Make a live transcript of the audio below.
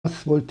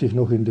Das wollte ich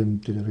noch in dem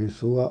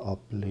Tresor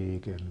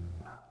ablegen.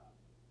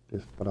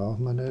 Das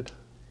brauchen wir nicht.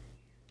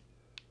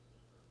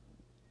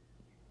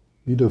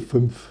 Wieder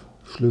 5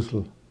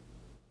 Schlüssel.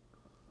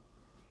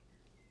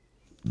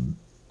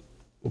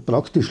 Du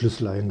brauchst die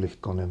Schlüssel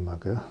eigentlich gar nicht mehr,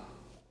 gell?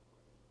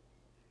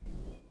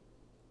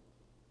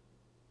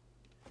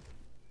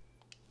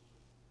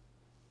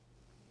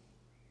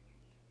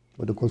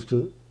 Weil du kannst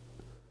du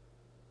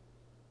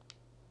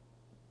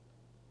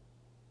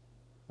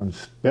ein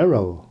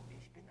Sparrow.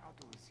 Ich bin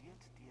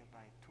autorisiert, dir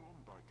bei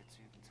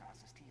Turmbeutezügen zu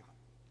assistieren.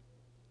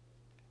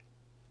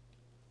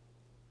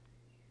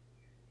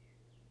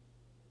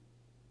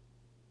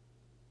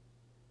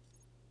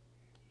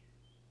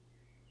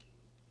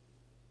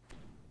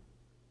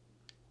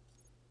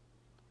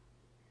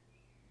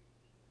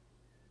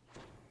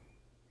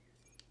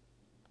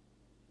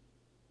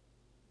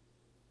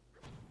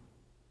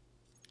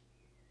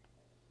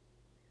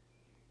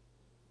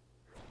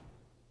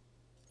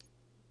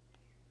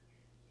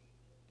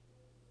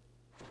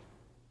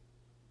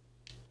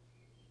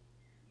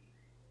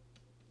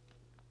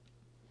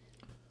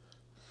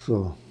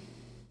 So.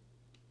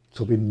 Jetzt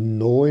habe ich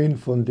 9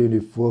 von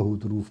den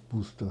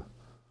Vorhutrufbooster.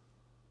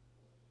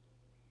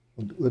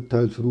 Und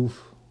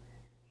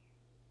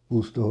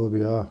Urteilsrufbooster habe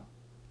ich auch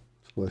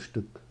 2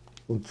 Stück.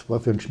 Und zwar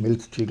für einen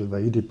Schmelzschädel,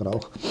 weil ich die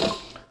brauche.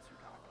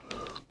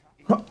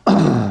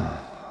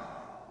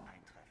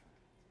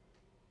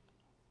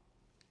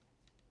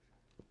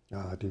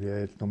 Ja, die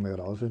werde ich jetzt nochmal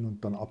rausnehmen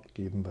und dann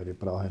abgeben, weil die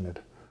brauche ich nicht.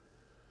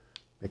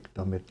 Weg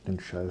damit, den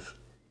Scheiß.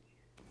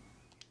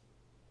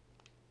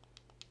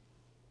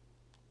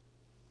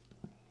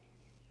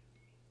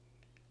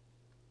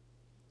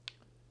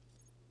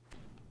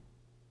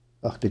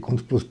 Ach, die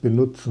kannst du bloß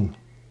benutzen.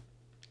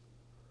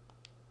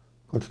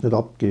 Kannst nicht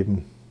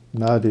abgeben.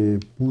 Na, die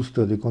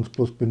Booster, die kannst du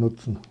bloß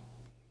benutzen.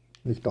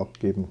 Nicht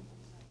abgeben.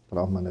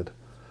 Brauchen wir nicht.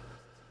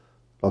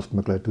 Lasst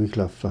mir gleich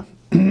durchlaufen.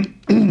 Turm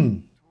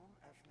öffnet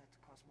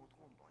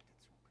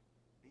Kosmodrombeutezug.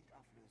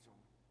 Bildauflösung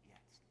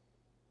jetzt.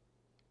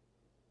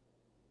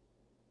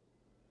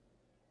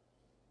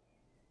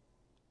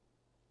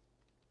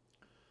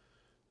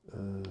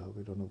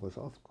 Habe ich da noch was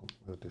aufgekommen?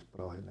 Ja, das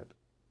brauche ich nicht.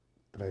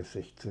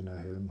 316er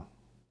Helm.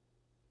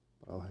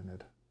 Brauche ich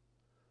nicht.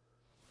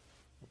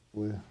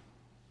 Obwohl.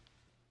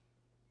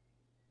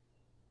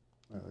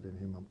 Ja, den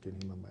heben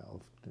wir mal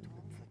auf. Turm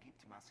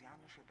vergibt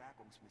martianische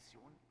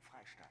Bergungsmission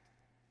Freistadt.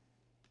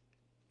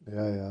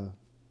 Ja, ja,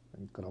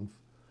 ein Krampf.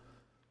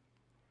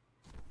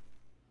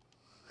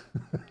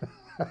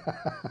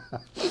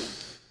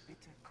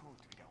 Bitte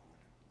Code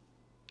wiederholen.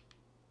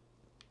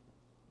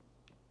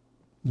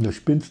 Da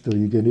spinnst du,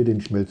 ich gehe nicht in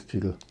den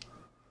Schmelztiegel.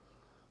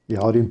 Ich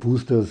hau den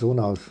Booster so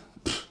aus.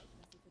 Pff,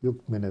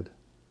 juckt mir nicht.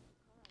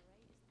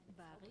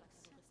 Barix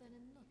hat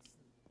seinen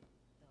Nutzen.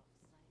 Doch sei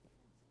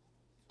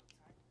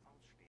Zurzeit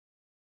ausstehen.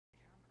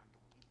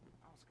 Kernandroiden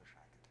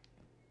ausgeschaltet.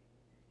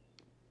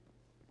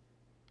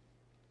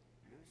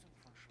 Lösung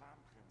von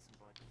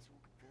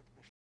Schwarmprinzenbeutezug wird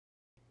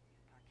bestätigt.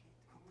 Paket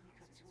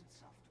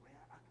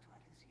Kommunikationssoftware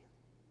aktualisiert.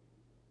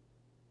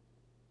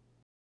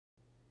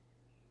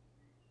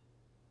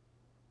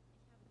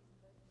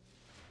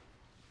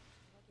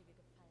 dreckige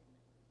Gefallene.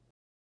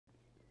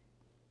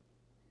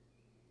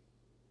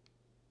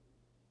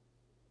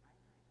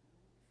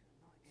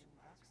 Im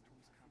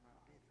Wachstumskammer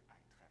Bild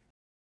eintreffen.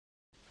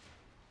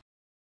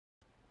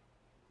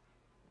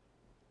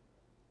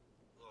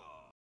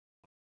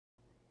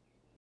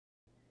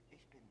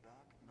 Ich bin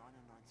Berg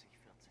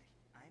 9940.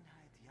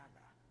 Einheit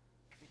Jalla.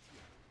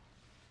 Quittiert.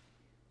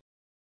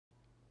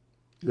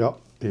 Ja,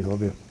 die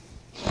habe ich.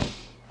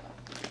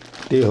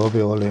 Die habe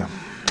ich alle.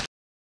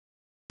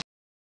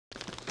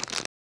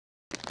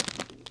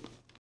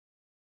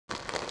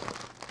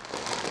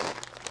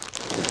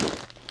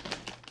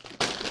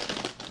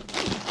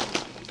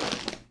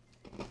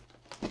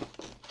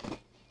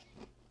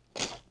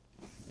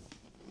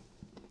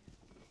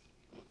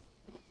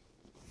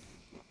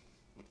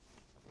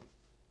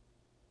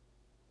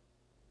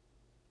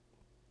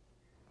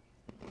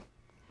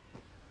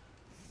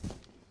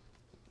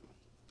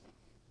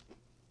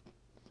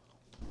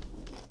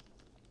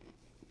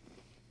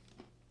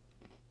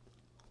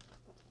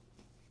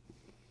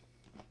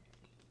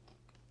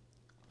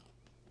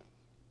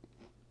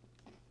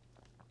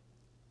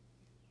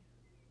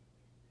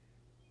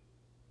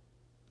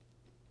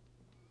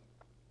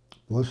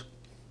 Was?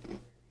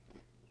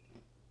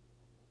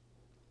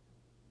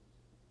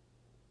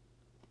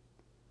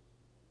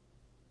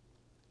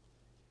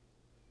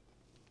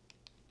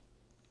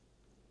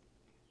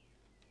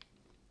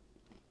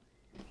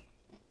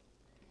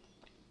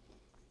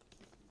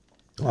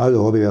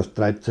 Also habe ich erst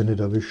 13 nicht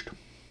erwischt.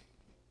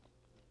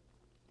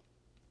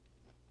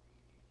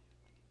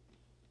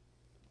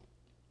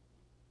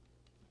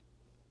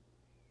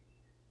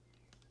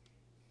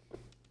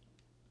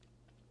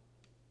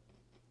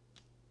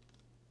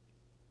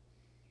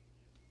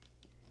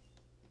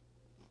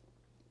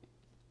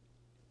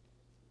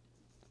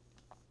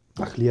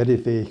 Ach,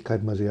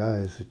 Leerdefähigkeit muss ich auch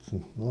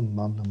einsetzen. Oh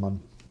Mann, oh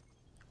Mann.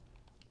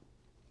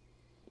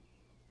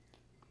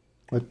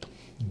 Gut,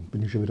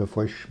 Bin ich schon wieder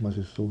falsch, muss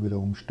ich es so wieder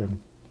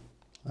umstellen.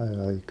 Ah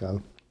ja,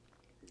 egal.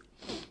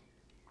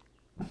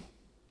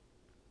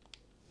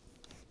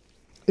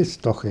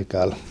 Ist doch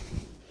egal.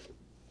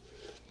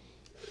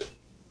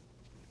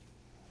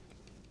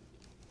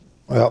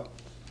 Ja,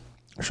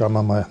 schauen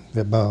wir mal,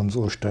 wie wir uns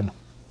anstellen.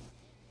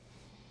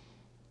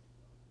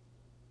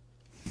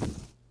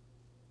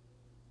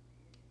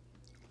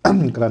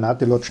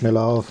 Granate lädt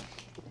schneller auf.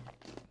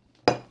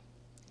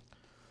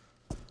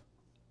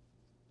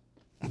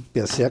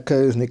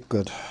 Berserker ist nicht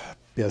gut.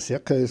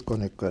 Berserker ist gar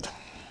nicht gut.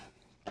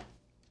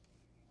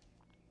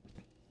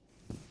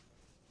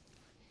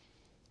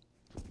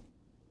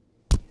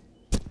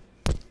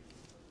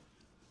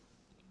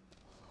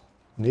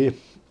 Nee,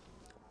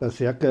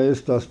 Berserker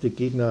ist, dass die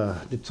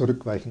Gegner nicht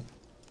zurückweichen.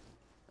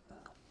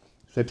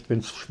 Selbst wenn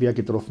es schwer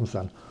getroffen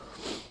sind.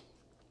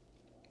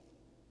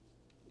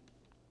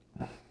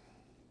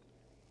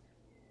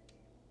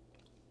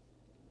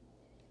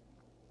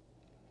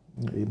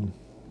 Eben,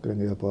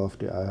 kriege ich ein paar auf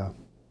die Eier.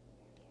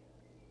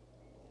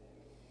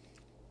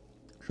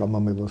 Schauen wir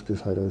mal, was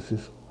das heute alles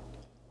ist.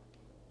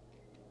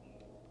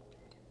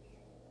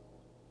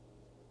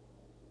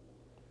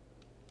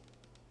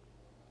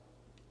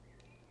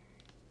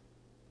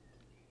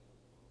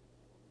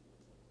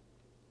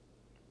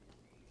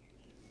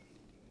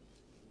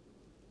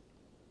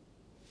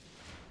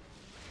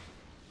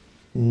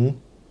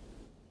 Mhm.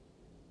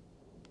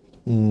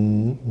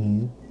 Mhm.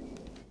 Mhm.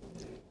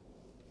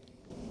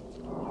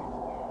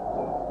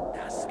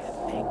 Das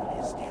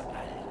Gefängnis der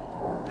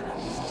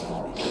Alten.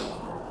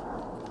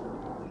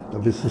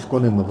 Da wissen sie gar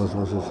nicht mehr, was ist.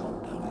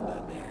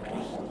 Darüber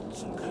berichten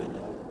zu können.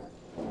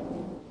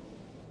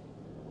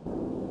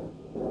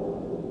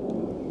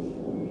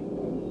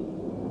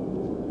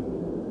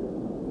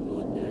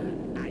 Wunder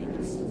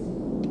 1.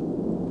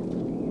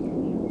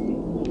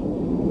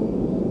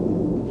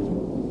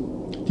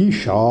 Die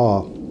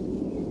Schar.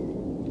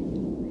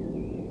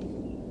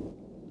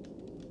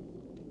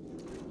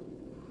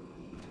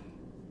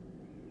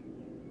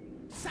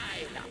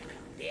 Psylocke,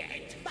 der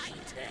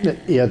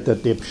Entweihte. Er, der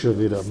Depp schon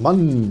wieder.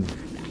 Mann!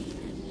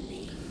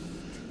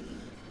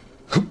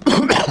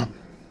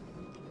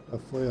 Ein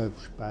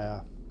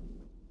Feuerspeier.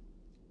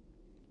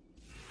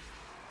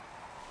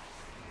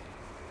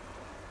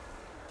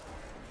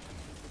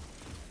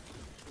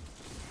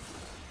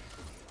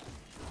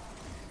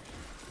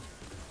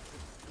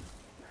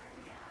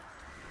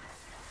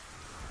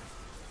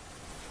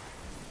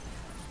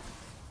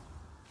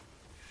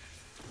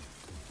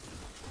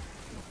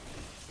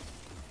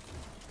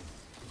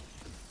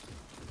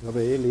 Ich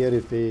habe eh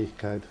leere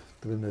Fähigkeit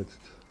drin jetzt.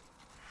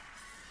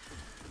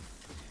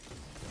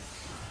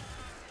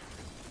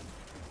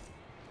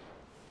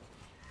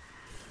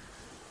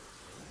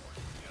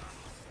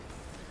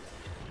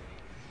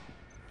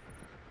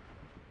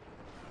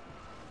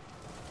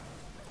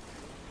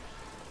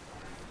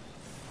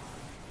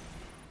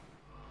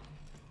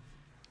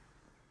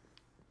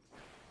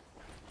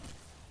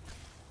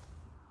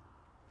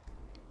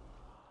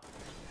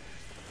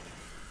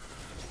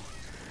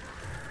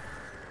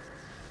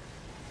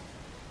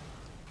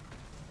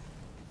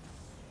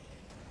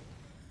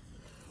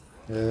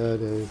 Ja,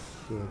 der ist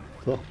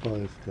furchtbar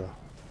ist der.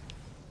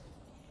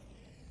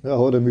 Ja,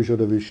 hat er mich schon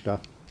erwischt da.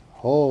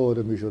 Hat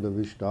er mich schon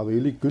erwischt, aber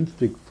ich liege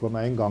günstig vorm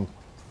Eingang.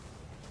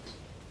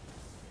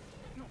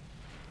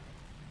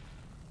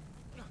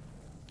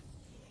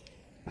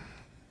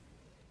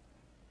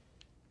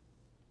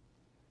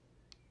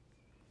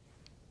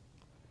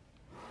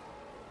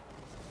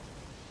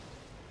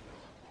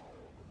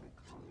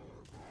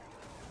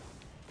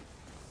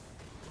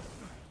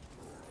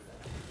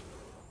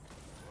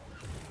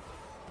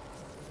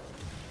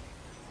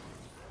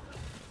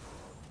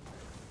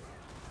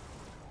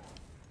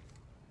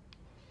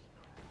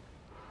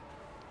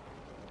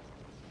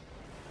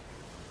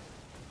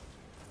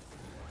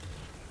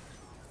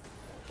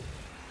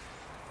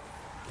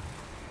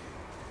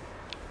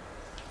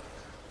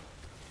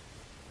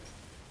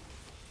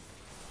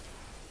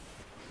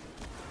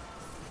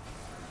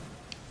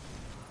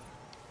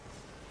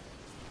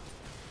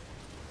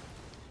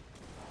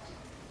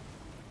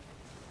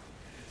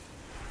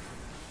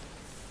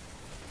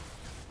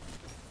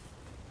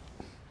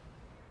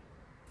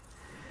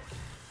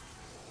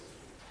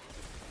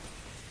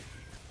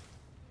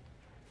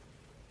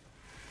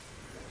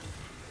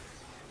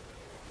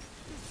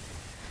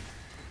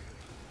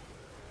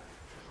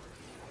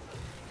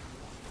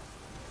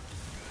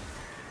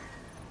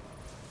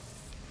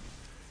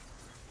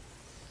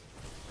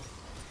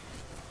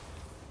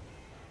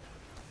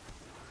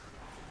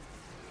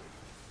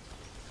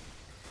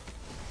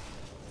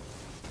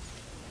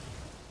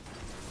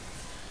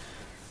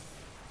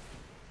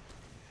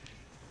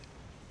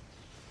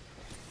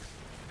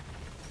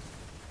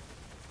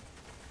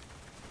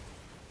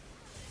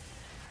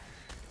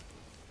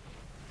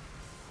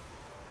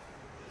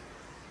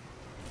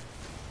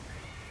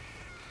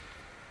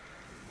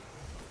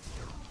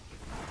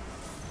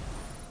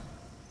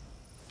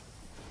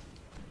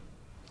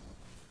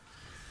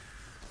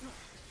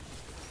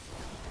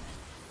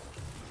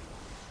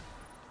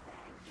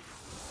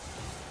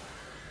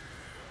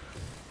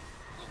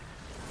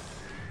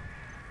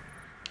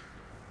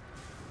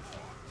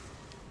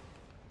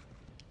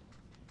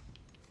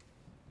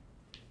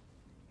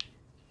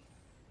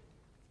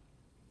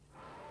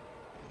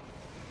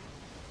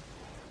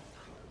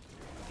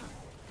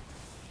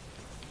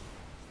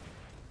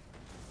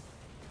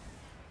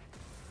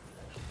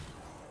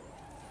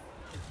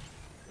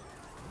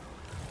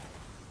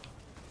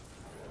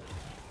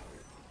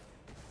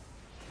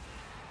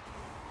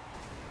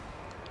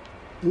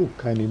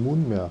 Kein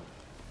Immun mehr.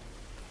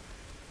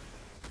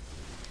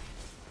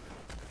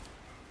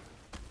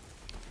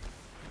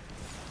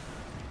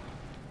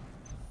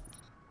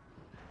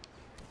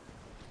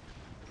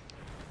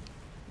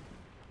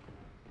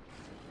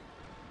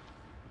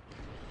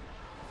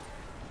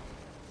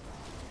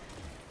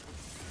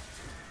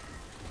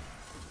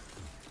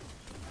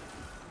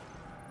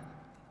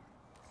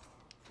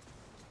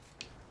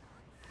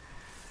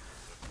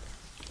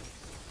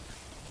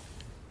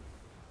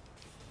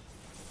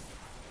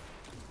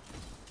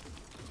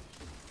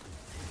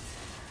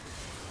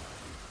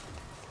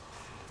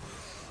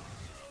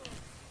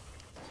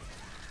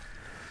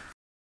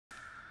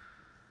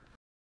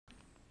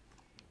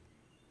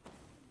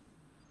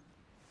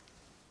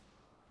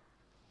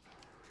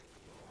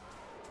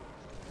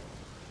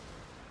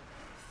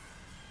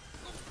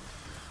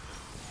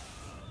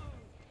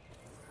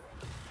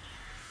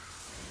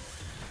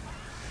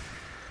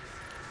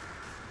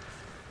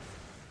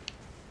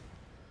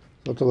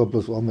 Das hat aber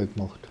bloß einmal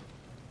gemacht.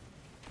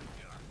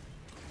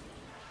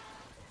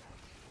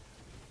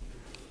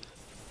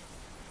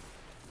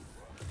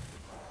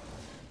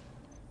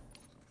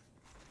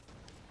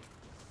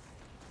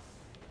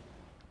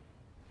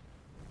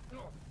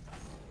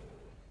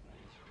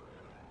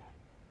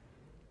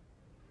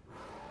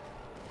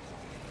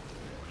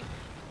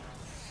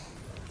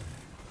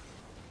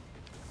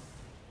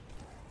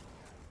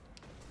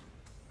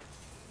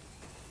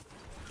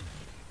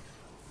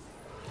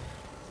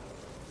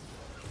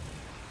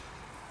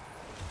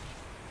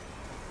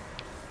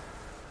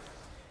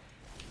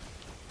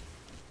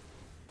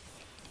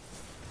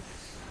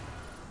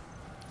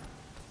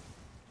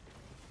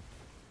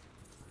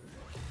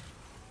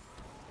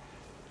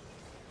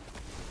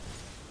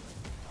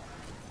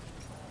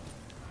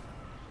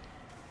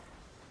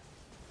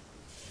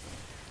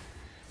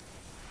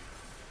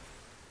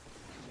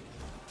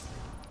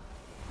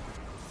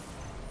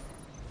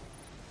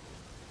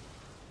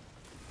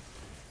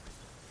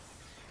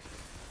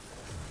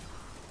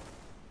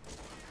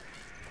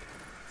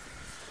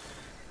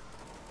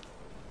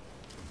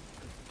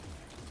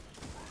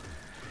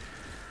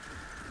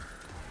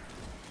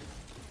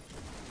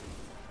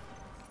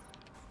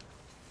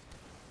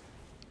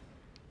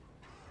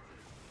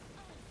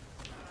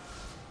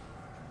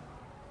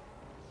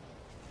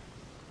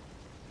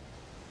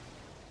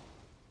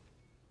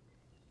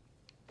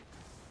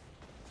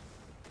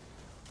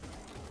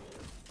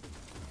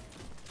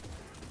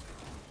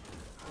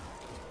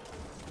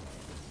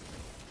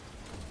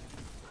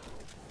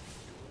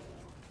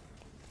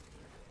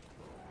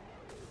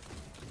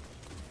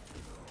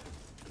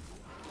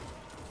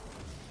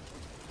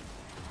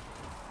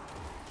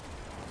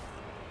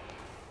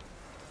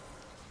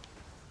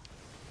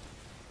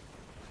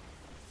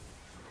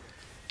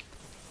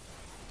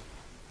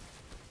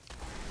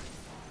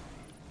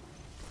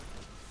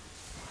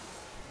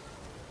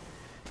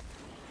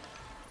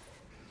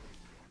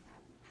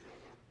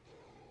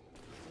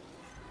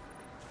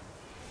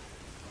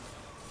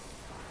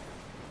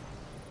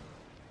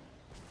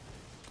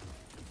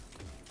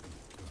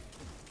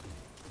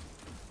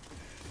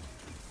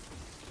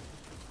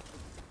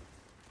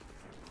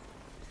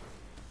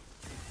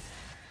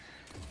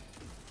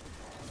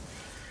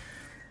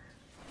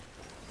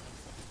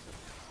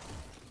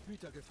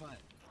 Hüter gefallen.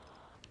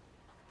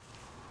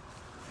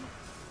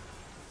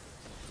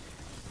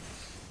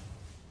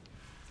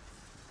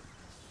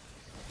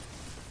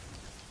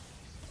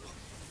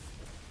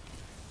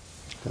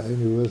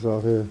 Keine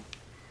Ursache.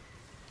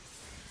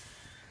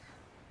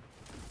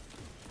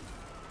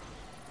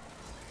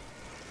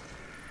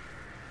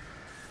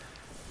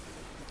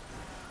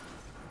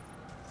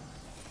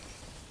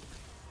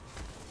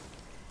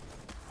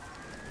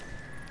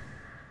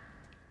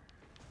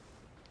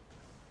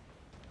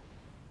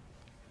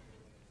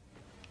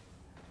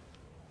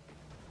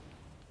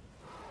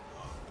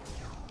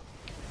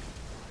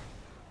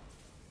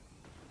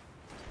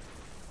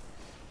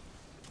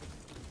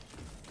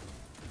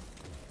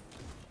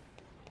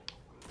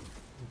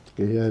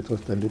 Geh her, jetzt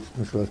hast du deinen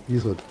letzten Schuss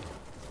gießert.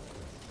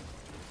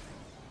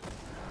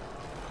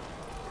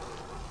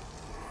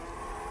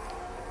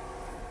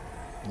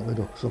 Hab ich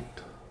doch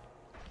gesagt.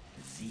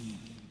 Sie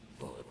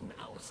wurden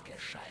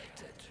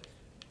ausgeschaltet.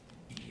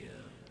 Ihr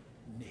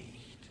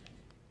nicht.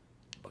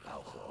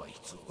 Brauche euch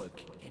zurück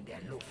in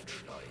der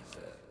Luftschleuse.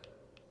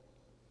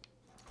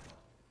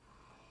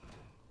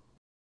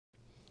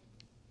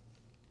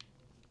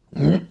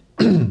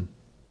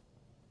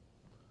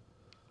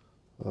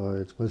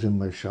 Jetzt muss ich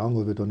mal schauen,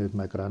 ob ich da nicht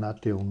meine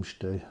Granate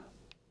umstelle.